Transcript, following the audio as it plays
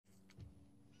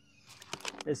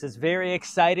This is very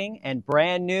exciting and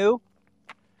brand new.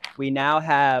 We now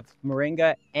have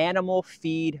Moringa animal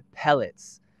feed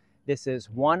pellets. This is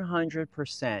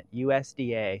 100%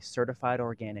 USDA certified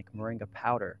organic Moringa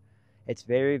powder. It's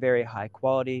very, very high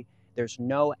quality. There's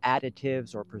no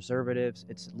additives or preservatives.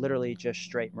 It's literally just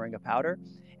straight Moringa powder.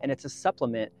 And it's a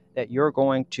supplement that you're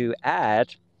going to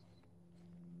add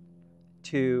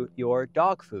to your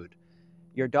dog food.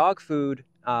 Your dog food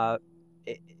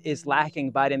is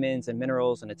lacking vitamins and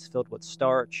minerals, and it's filled with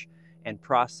starch and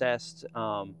processed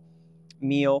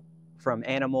meal from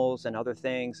animals and other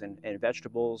things and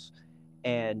vegetables.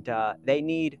 And they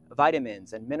need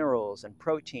vitamins and minerals and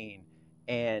protein.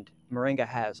 And Moringa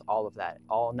has all of that,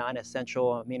 all 9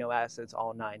 essential amino acids,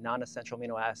 all 9 non-essential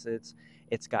amino acids.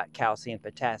 It's got calcium,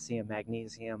 potassium,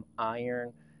 magnesium,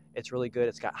 iron. It's really good.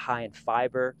 It's got high in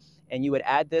fiber. And you would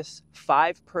add this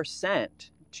 5%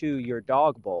 to your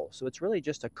dog bowl. So it's really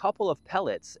just a couple of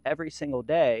pellets every single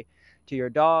day to your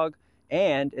dog.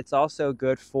 And it's also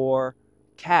good for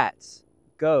cats,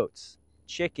 goats,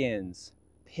 chickens,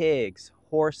 pigs,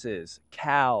 horses,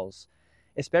 cows,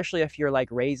 especially if you're like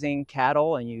raising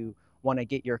cattle and you want to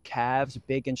get your calves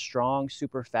big and strong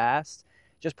super fast.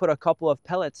 Just put a couple of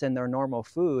pellets in their normal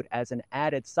food as an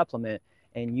added supplement,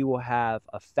 and you will have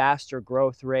a faster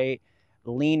growth rate,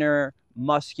 leaner,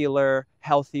 muscular,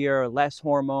 healthier, less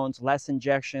hormones, less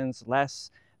injections, less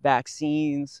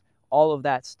vaccines. All of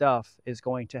that stuff is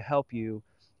going to help you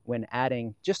when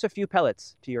adding just a few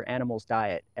pellets to your animal's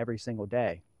diet every single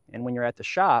day. And when you're at the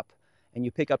shop and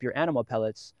you pick up your animal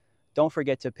pellets, don't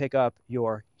forget to pick up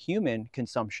your human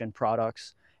consumption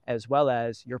products as well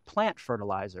as your plant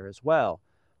fertilizer as well.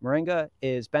 Moringa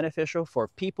is beneficial for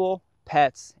people,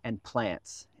 pets, and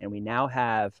plants. And we now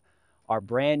have our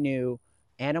brand new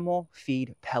animal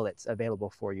feed pellets available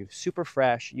for you. Super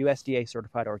fresh, USDA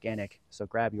certified organic. So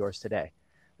grab yours today.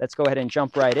 Let's go ahead and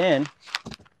jump right in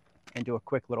and do a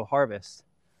quick little harvest.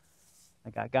 I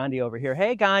got Gandhi over here.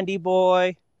 Hey, Gandhi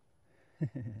boy.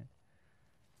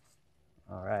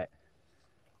 All right.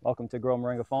 Welcome to Grow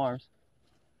Moringa Farms.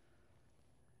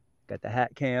 Got the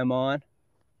hat cam on.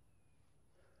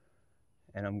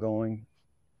 And I'm going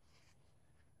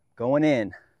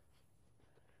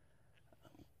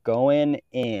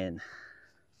in.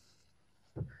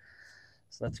 So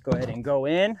let's go ahead and go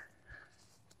in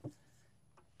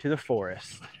to the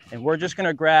forest. And we're just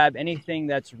gonna grab anything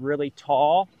that's really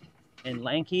tall and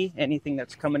lanky, anything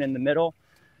that's coming in the middle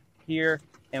here.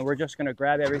 And we're just gonna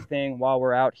grab everything while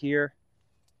we're out here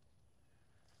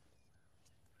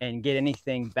and get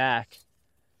anything back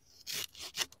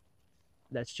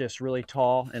that's just really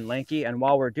tall and lanky. And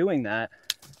while we're doing that,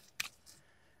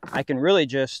 I can really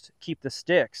just keep the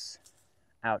sticks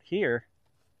out here,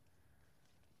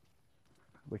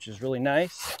 which is really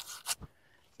nice.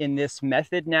 In this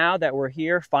method now that we're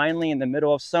here, finally in the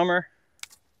middle of summer,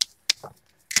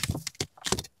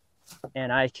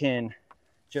 and I can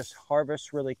just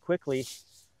harvest really quickly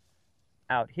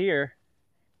out here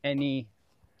any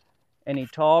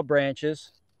tall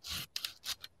branches.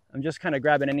 I'm just kind of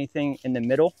grabbing anything in the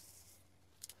middle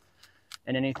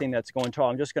and anything that's going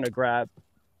tall. I'm just going to grab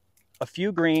a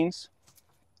few greens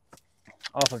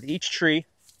off of each tree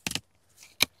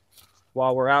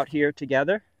while we're out here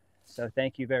together. So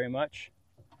thank you very much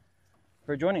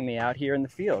for joining me out here in the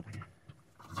field.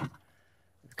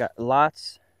 We've got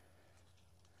lots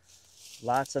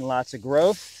and lots of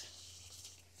growth.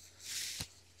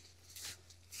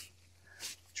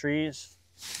 Trees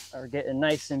are getting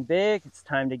nice and big. It's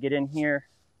time to get in here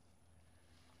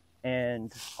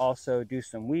and also do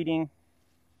some weeding.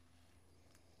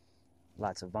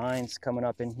 Lots of vines coming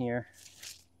up in here.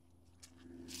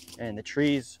 And the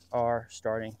trees are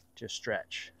starting to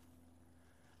stretch.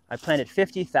 I planted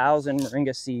 50,000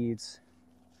 moringa seeds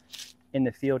in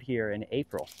the field here in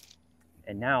April.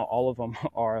 And now all of them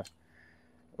are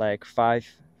like 5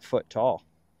 foot tall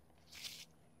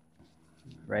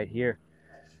right here.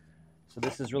 So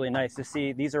this is really nice to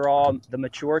see. These are all the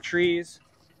mature trees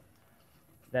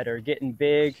that are getting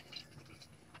big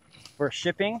for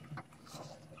shipping.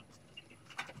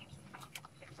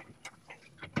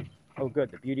 Oh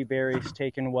good, the beauty berry's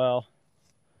taken well.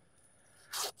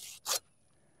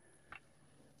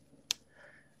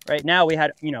 Right now we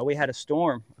had a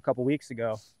storm a couple weeks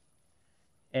ago.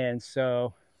 And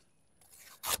so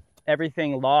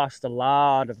everything lost a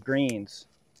lot of greens.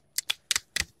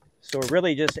 So we're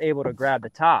really just able to grab the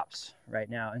tops right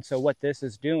now. And so what this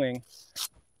is doing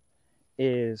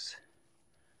is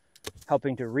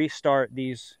helping to restart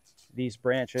these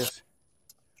branches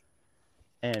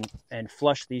and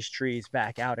flush these trees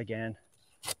back out again.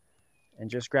 And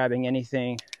just grabbing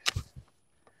anything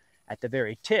at the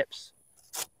very tips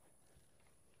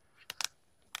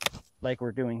like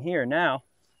we're doing here now,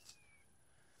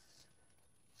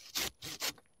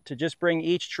 to just bring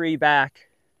each tree back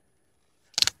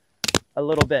a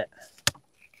little bit.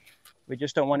 We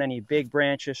just don't want any big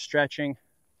branches stretching.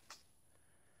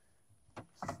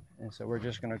 And so we're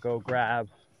just going to go grab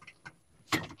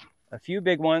a few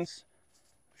big ones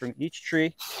from each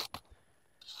tree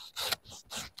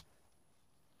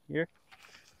here.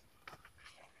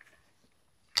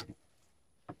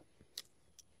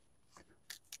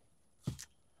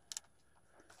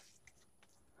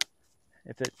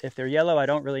 If they're yellow, I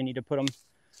don't really need to put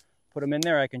them in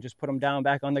there. I can just put them down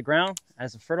back on the ground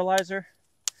as a fertilizer.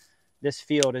 This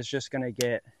field is just going to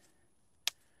get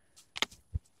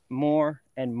more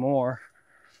and more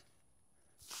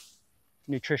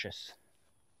nutritious.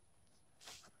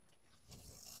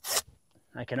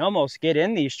 I can almost get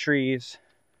in these trees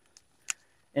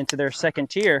into their second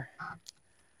tier,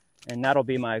 and that'll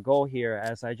be my goal here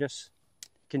as I just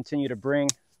continue to bring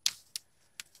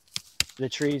the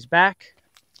trees back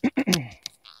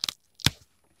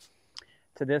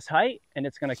to this height, and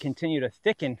it's going to continue to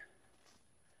thicken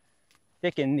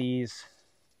these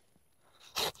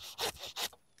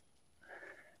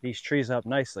trees up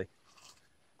nicely.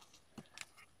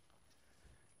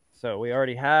 So we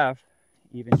already have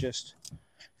even just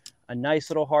a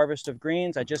nice little harvest of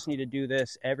greens. I just need to do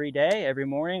this every day, every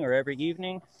morning or every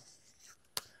evening,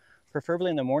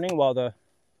 preferably in the morning while the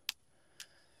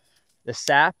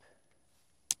sap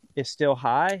is still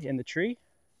high in the tree.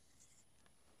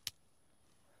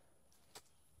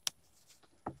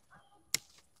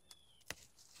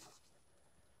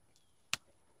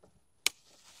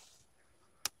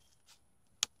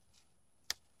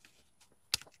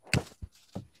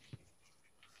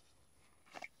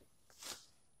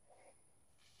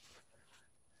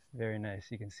 Very nice.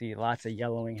 You can see lots of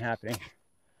yellowing happening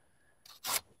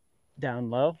down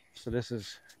low. So this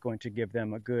is going to give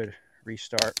them a good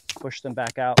restart, push them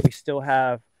back out. We still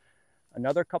have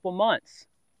another couple months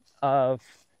of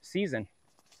season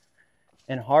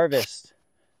and harvest.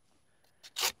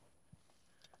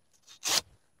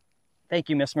 Thank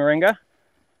you, Miss Moringa.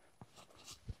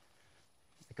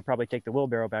 I could probably take the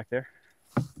wheelbarrow back there.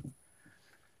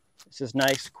 This is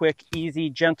nice, quick,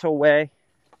 easy, gentle way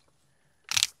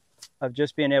of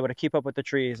just being able to keep up with the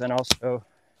trees and also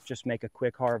just make a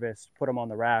quick harvest, put them on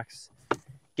the racks,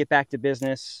 get back to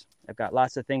business. I've got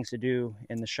lots of things to do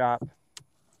in the shop.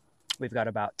 We've got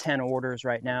about 10 orders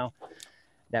right now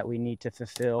that we need to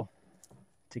fulfill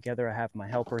together. I have my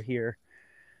helper here,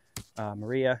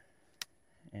 Maria,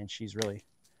 and she's really,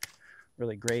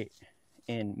 really great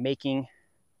in making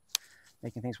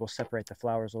things. We'll separate the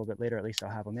flowers a little bit later. At least I'll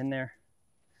have them in there.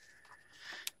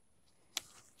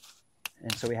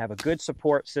 And so we have a good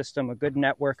support system, a good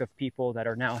network of people that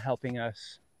are now helping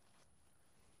us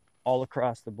all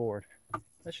across the board.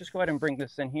 Let's just go ahead and bring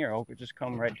this in here. I'll just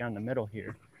come right down the middle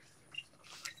here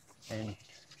and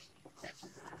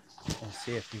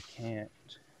see if you can't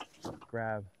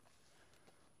grab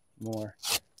more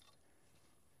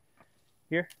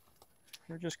here.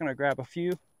 We're just going to grab a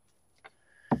few.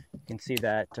 You can see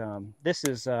that this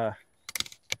is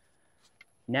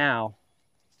now,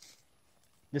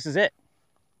 this is it.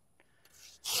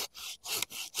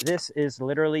 This is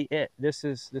literally it. This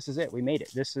is it. We made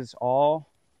it. This is all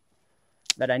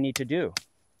that I need to do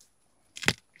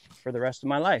for the rest of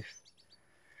my life,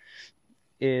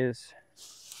 is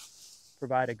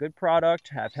provide a good product,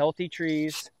 have healthy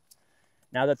trees.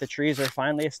 Now that the trees are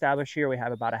finally established here, we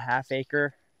have about a ½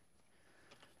 acre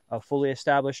of fully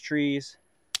established trees.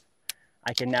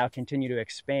 I can now continue to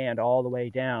expand all the way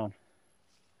down.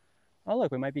 Oh,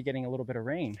 look, we might be getting a little bit of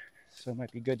rain, so it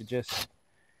might be good to just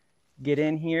get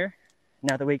in here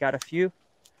now that we got a few.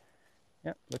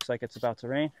 Yep, looks like it's about to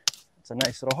rain. It's a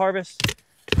nice little harvest.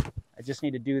 I just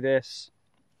need to do this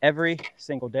every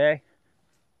single day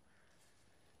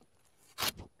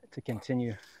to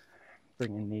continue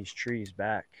bringing these trees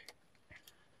back.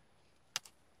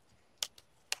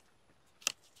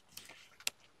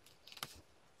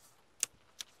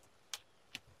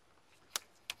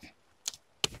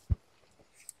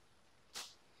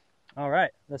 All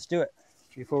right, let's do it.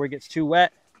 Before it gets too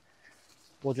wet,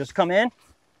 we'll just come in.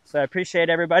 So I appreciate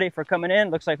everybody for coming in.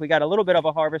 Looks like we got a little bit of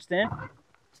a harvest in.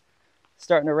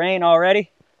 Starting to rain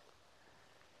already.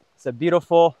 It's a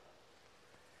beautiful,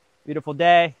 beautiful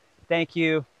day. Thank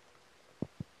you.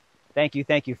 Thank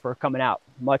you for coming out.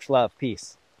 Much love.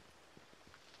 Peace.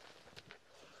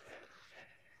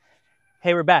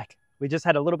 Hey, we're back. We just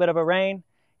had a little bit of a rain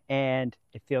and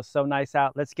it feels so nice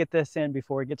out. Let's get this in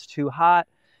before it gets too hot.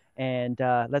 And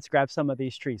let's grab some of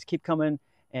these trees. Keep coming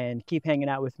and keep hanging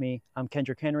out with me. I'm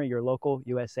Kendrick Henry, your local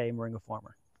USA Moringa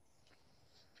farmer.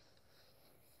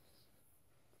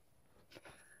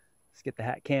 Let's get the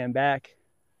hat cam back.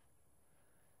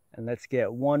 And let's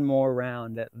get one more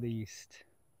round at least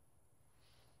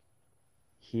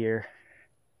here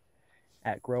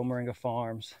at Grow Moringa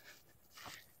Farms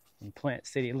in Plant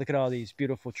City. Look at all these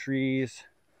beautiful trees.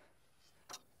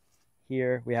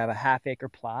 Here we have a half-acre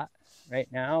plot right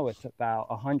now with about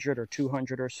 100 or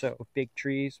 200 or so big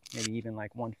trees, maybe even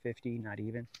like 150, not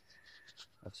even,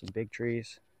 of some big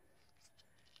trees.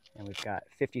 And we've got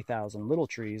 50,000 little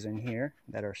trees in here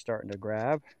that are starting to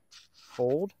grab,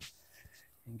 hold,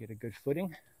 and get a good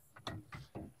footing.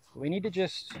 We need to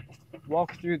just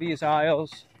walk through these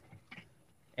aisles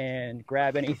and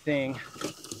grab anything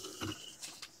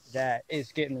that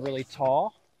is getting really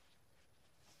tall.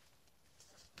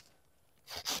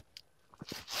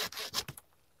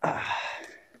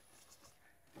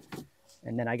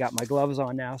 And then I got my gloves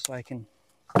on now so I can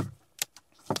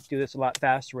do this a lot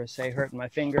faster with, say, hurting my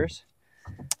fingers.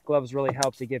 Gloves really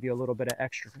help to give you a little bit of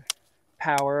extra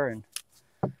power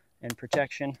and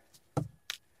protection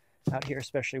out here,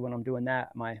 especially when I'm doing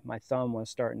that. My thumb was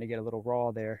starting to get a little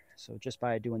raw there, so just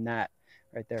by doing that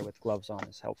right there with gloves on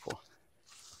is helpful.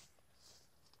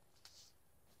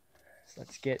 So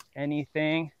let's get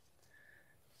anything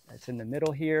that's in the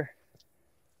middle here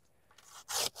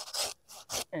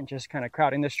and just kind of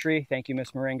crowding this tree. Thank you,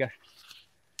 Miss Moringa.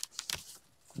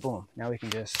 Boom. Now we can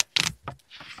just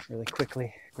really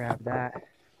quickly grab that.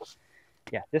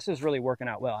 Yeah, this is really working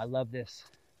out well. I love this.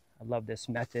 I love this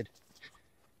method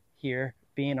here.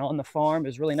 Being on the farm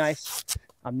is really nice.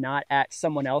 I'm not at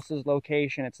someone else's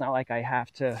location. It's not like I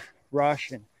have to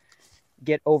rush and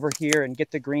get over here and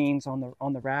get the greens on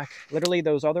the rack. Literally,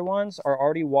 those other ones are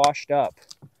already washed up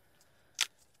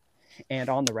and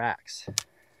on the racks.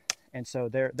 And so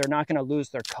they're not going to lose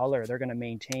their color. They're going to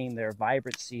maintain their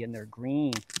vibrancy and their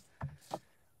green,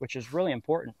 which is really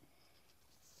important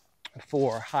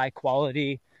for high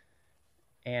quality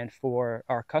and for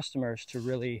our customers to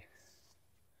really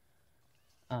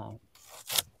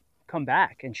come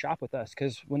back and shop with us.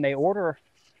 Because when they order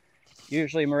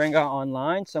usually Moringa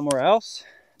online somewhere else,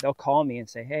 they'll call me and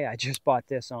say, hey, I just bought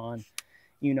this on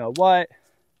you know what,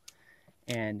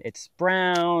 and it's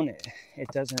brown, it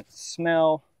doesn't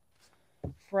smell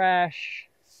fresh,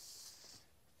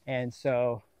 and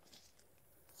so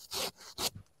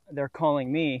they're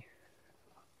calling me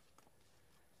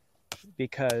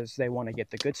because they want to get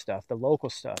the good stuff, the local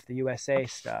stuff, the USA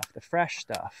stuff, the fresh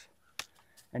stuff.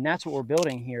 And that's what we're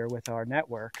building here with our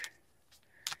network.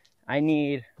 I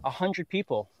need 100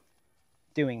 people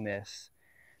doing this,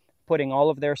 putting all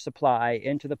of their supply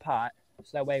into the pot,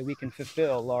 so that way we can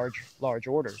fulfill large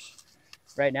orders.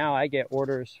 Right now I get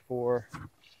orders for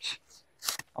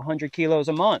 100 kilos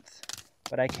a month,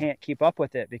 but I can't keep up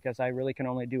with it because I really can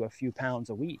only do a few pounds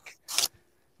a week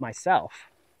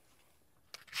myself.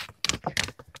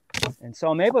 And so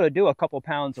I'm able to do a couple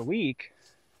pounds a week,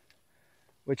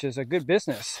 which is a good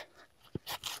business.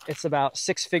 It's about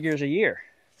 6 figures a year.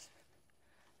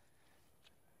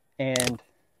 And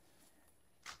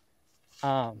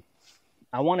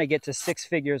I want to get to 6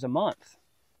 figures a month,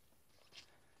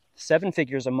 7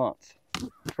 figures a month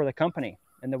for the company.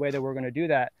 And the way that we're going to do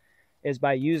that is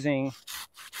by using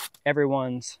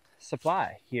everyone's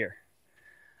supply here.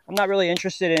 I'm not really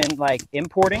interested in like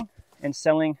importing and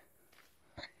selling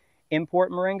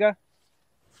import Moringa.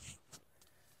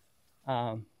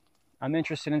 I'm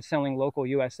interested in selling local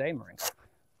USA Moringa.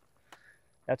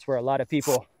 That's where a lot of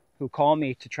people who call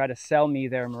me to try to sell me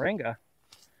their Moringa,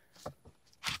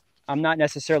 I'm not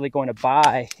necessarily going to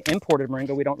buy imported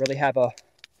Moringa. We don't really have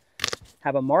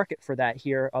a market for that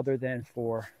here other than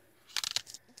for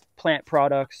plant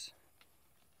products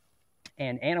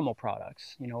and animal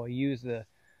products. You know, we use the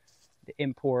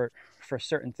import for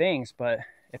certain things, but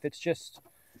if it's just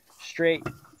straight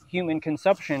human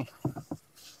consumption,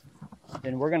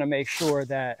 then we're going to make sure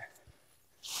that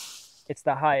it's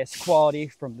the highest quality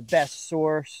from the best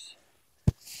source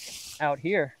out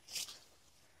here.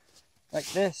 Like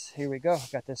this. Here we go.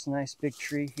 Got this nice big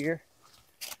tree here,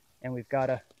 and we've got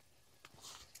to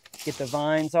get the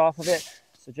vines off of it.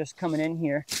 So just coming in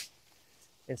here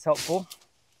is helpful,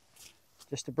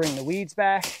 just to bring the weeds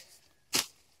back,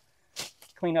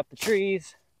 clean up the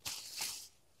trees.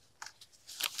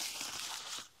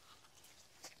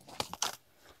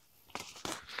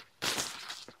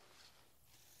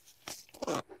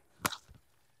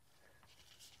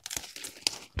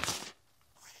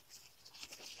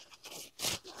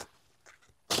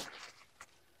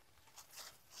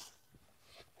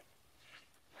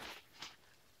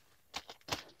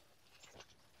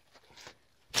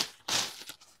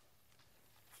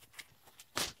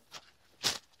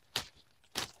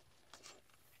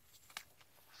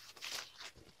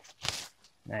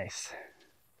 Nice.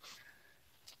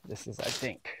 This is, I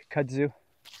think, kudzu,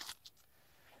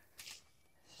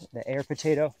 the air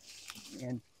potato.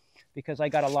 And because I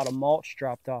got a lot of mulch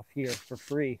dropped off here for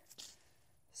free,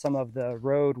 some of the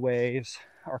roadways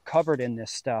are covered in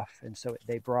this stuff. And so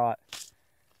they brought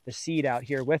the seed out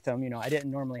here with them. You know, I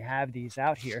didn't normally have these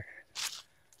out here,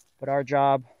 but our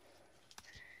job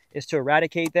is to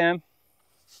eradicate them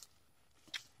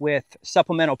with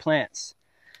supplemental plants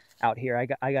out here.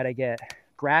 I got to get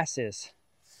grasses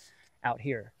out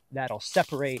here that'll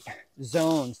separate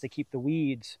zones to keep the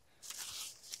weeds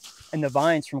and the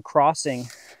vines from crossing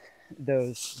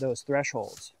those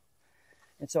thresholds.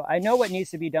 And so I know what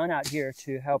needs to be done out here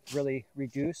to help really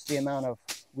reduce the amount of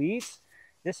weeds.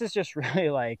 This is just really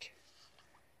like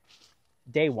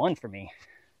day one for me,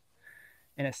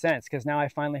 in a sense, because now I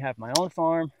finally have my own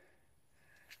farm,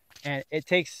 and it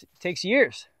takes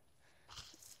years.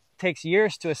 It takes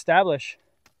years to establish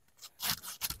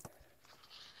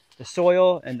the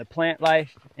soil and the plant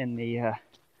life and the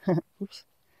oops.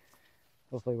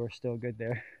 Hopefully we're still good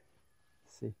there.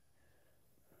 Let's see.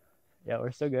 Yeah,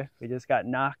 we're still good. We just got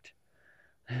knocked.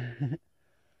 It's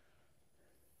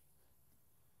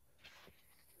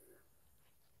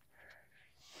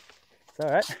all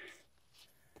right.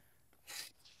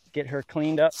 Get her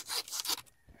cleaned up.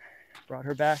 Brought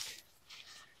her back.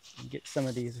 And get some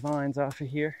of these vines off of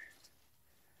here.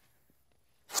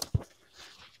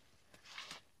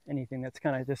 Anything that's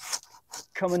kind of just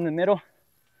come in the middle,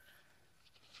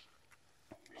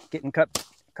 getting cut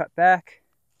back,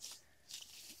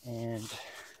 and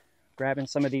grabbing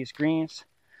some of these greens,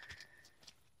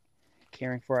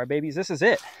 caring for our babies. This is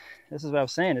it. This is what I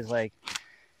was saying, is like,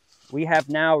 we have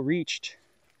now reached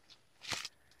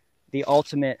the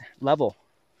ultimate level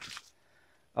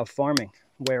of farming,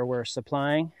 where we're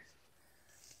supplying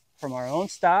from our own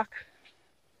stock.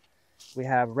 We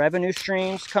have revenue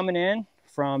streams coming in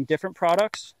from different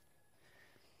products.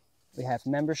 We have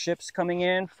memberships coming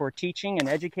in for teaching and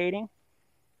educating.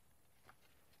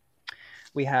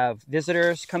 We have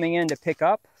visitors coming in to pick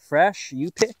up fresh,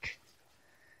 you pick.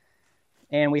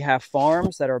 And we have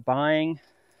farms that are buying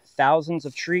thousands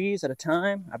of trees at a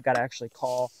time. I've got to actually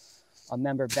call a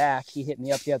member back. He hit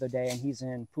me up the other day, and he's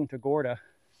in Punta Gorda,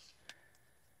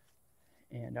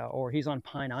 and or he's on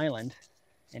Pine Island,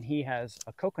 and he has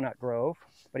a coconut grove,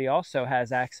 but he also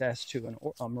has access to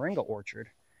a Moringa orchard,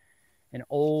 an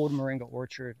old Moringa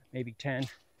orchard, maybe 10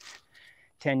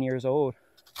 years old.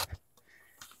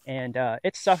 And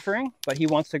it's suffering, but he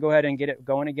wants to go ahead and get it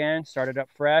going again, start it up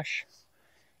fresh,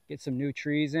 get some new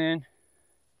trees in.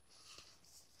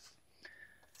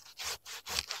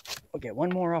 We'll get one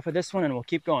more off of this one, and we'll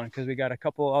keep going, because we got a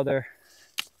couple other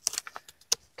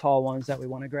tall ones that we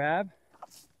want to grab.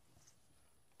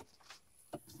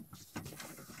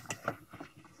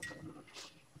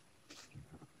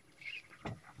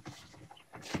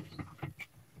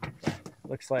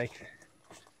 Looks like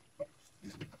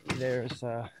there's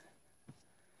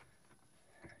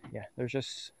yeah,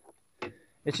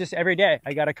 it's just every day.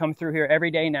 I got to come through here every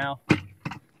day now,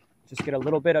 just get a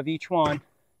little bit of each one.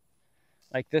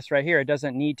 Like this right here, it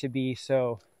doesn't need to be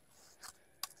so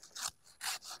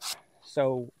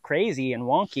crazy and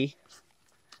wonky.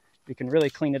 We can really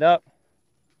clean it up.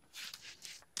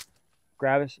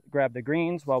 Grab the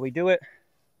greens while we do it.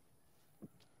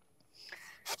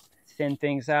 Thin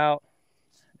things out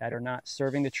that are not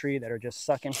serving the tree, that are just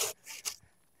sucking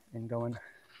and going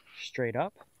straight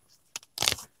up.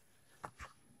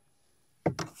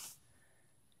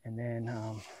 And then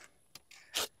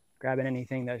grabbing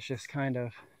anything that's just kind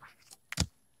of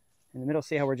in the middle.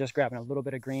 See how we're just grabbing a little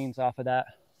bit of greens off of that?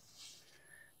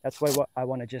 That's why I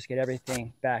want to just get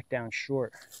everything back down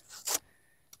short,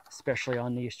 especially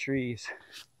on these trees,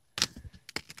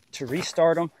 to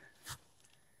restart them.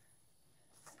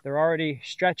 They're already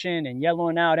stretching and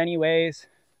yellowing out anyways.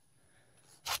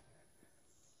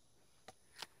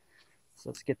 So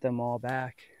let's get them all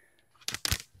back.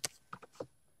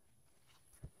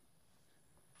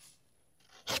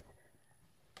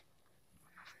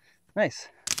 Nice.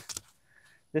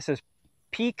 This is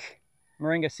peak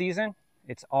Moringa season.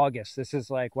 It's August. This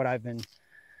is like what I've been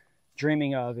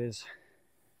dreaming of is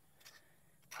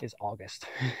August.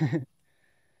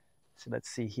 So let's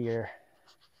see here.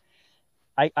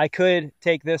 I could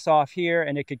take this off here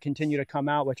and it could continue to come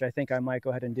out, which I think I might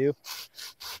go ahead and do.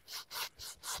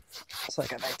 It's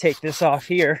like if I take this off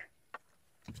here,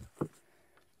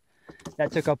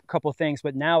 that took up a couple things,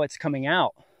 but now it's coming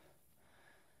out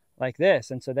like this.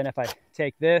 And so then if I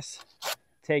take this,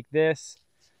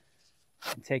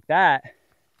 and take that,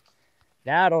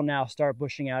 that'll now start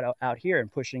bushing out here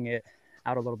and pushing it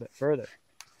out a little bit further.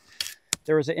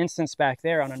 there was an instance back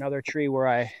there on another tree where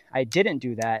I didn't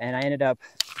do that, and I ended up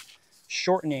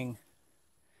shortening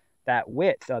that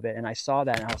width of it. And I saw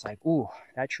that and I was like, ooh,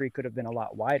 that tree could have been a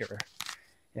lot wider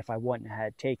if I wouldn't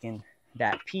have taken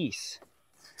that piece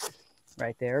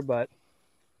right there. But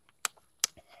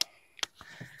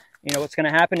you know, what's going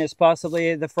to happen is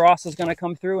possibly the frost is going to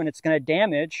come through and it's going to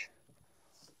damage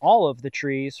all of the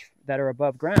trees that are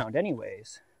above ground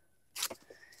anyways.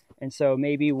 And so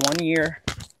maybe one year,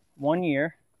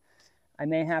 I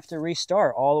may have to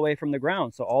restart all the way from the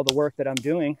ground. So all the work that I'm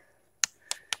doing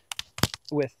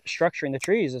with structuring the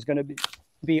trees is going to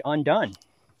be undone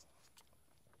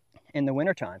in the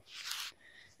wintertime.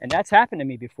 And that's happened to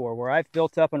me before, where I've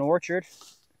built up an orchard,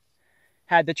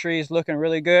 had the trees looking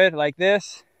really good like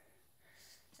this,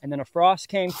 and then a frost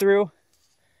came through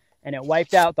and it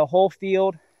wiped out the whole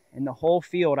field. And the whole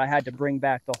field, I had to bring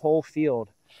back the whole field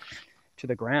to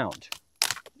the ground.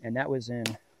 And that was in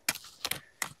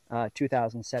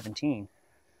 2017.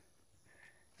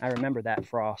 I remember that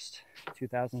frost.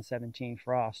 2017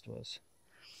 frost was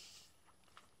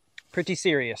pretty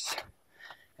serious.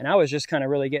 And I was just kind of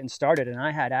really getting started, and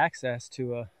I had access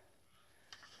to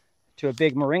a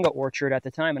big Moringa orchard at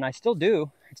the time, and I still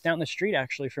do. It's down the street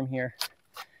actually from here.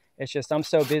 It's just I'm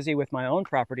so busy with my own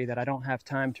property that I don't have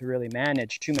time to really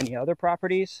manage too many other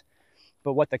properties.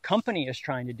 But what the company is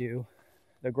trying to do,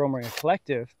 the Grow Moringa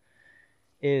Collective,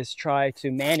 is try to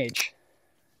manage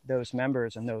those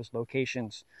members and those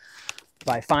locations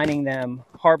by finding them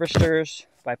harvesters,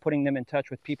 by putting them in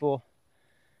touch with people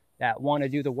that want to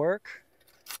do the work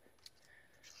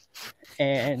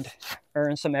and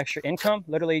earn some extra income,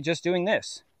 literally just doing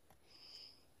this.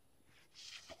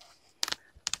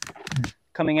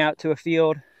 Coming out to a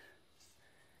field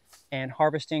and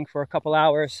harvesting for a couple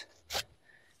hours,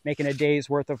 making a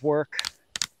day's worth of work,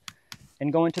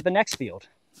 and going to the next field.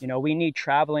 You know, we need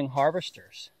traveling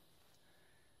harvesters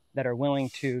that are willing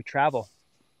to travel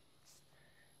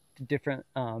to different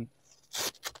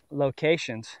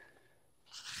locations.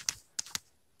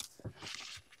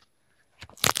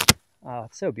 Oh,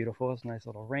 it's so beautiful. It's a nice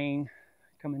little rain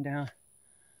coming down.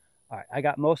 All right, I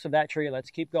got most of that tree. Let's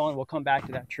keep going. We'll come back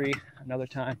to that tree another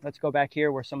time. Let's go back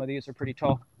here where some of these are pretty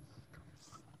tall.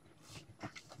 I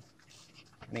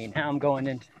mean, now I'm going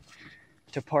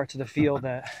into parts of the field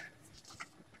that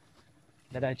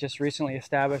I just recently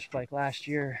established, like last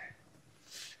year.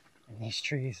 And these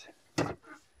trees are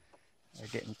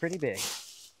getting pretty big.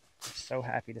 I'm so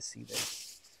happy to see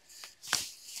this.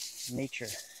 Nature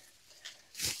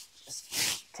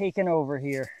is taking over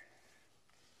here.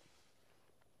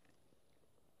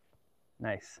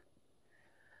 Nice.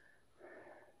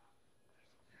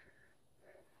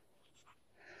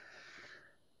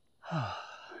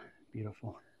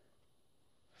 Beautiful.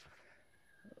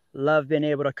 Love being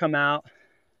able to come out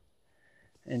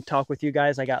and talk with you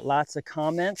guys. I got lots of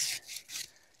comments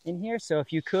in here, so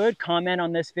if you could comment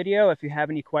on this video if you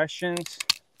have any questions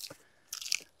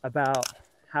about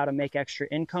how to make extra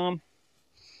income.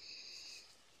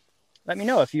 Let me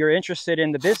know if you're interested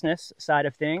in the business side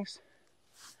of things.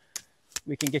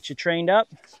 We can get you trained up.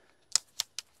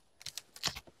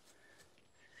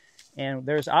 And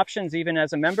there's options even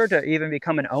as a member to even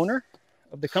become an owner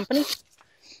of the company.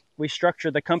 We structure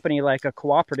the company like a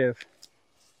cooperative,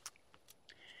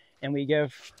 and we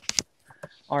give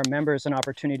our members an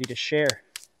opportunity to share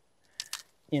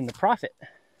in the profit.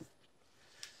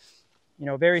 You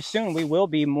know, very soon we will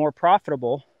be more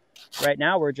profitable. Right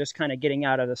now we're just kind of getting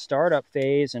out of the startup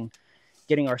phase and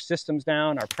getting our systems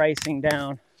down, our pricing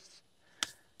down,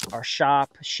 our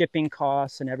shop, shipping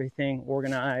costs and everything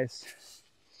organized.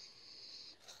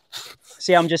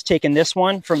 See, I'm just taking this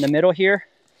one from the middle here.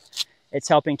 It's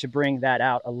helping to bring that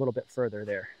out a little bit further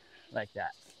there, like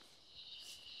that.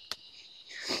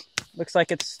 Looks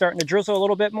like it's starting to drizzle a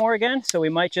little bit more again, so we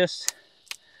might just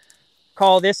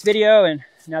call this video. And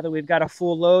now that we've got a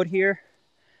full load here,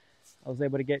 I was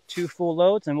able to get 2 full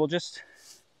loads, and we'll just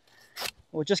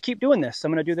keep doing this.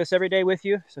 I'm going to do this every day with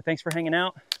you, so thanks for hanging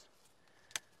out.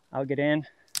 I'll get in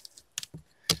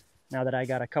now that I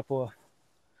got a couple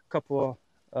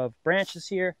of branches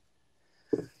here.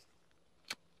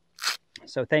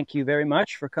 So thank you very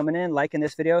much for coming in, liking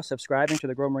this video, subscribing to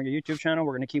the Grow Moringa YouTube channel.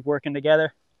 We're going to keep working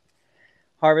together,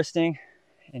 harvesting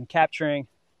and capturing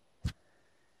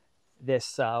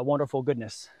this wonderful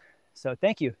goodness. So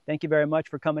thank you very much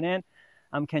for coming in.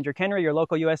 I'm Kendrick Henry, your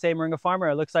local USA Moringa farmer.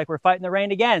 It looks like we're fighting the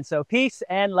rain again, so peace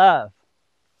and love.